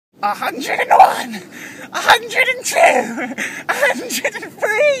101, 102,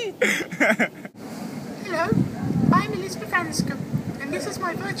 103. Hello, I'm Elizabeth Anscombe, and this is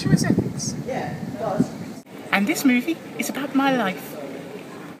my virtuous ethics. Yeah, it does. And this movie is about my life.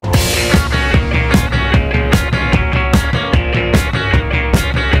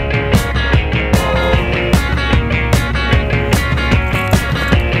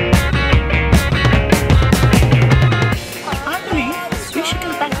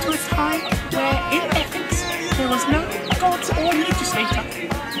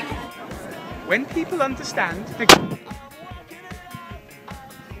 When people understand the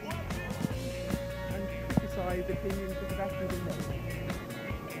and criticise opinions of that and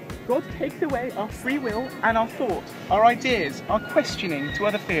God takes away our free will and our thought, our ideas, our questioning to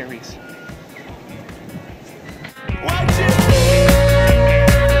other theories.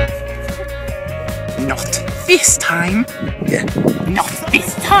 Not this time. Yeah. Not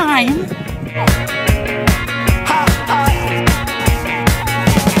this time.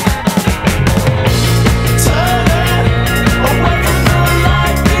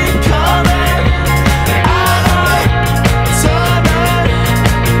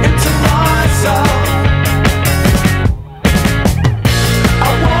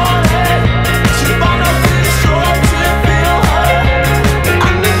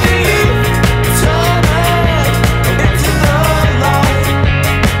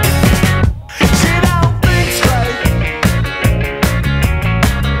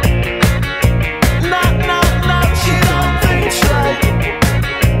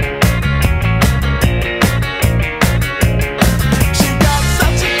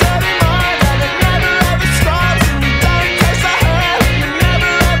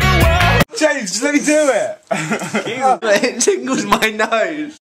 Just let me do it! It tingles my nose.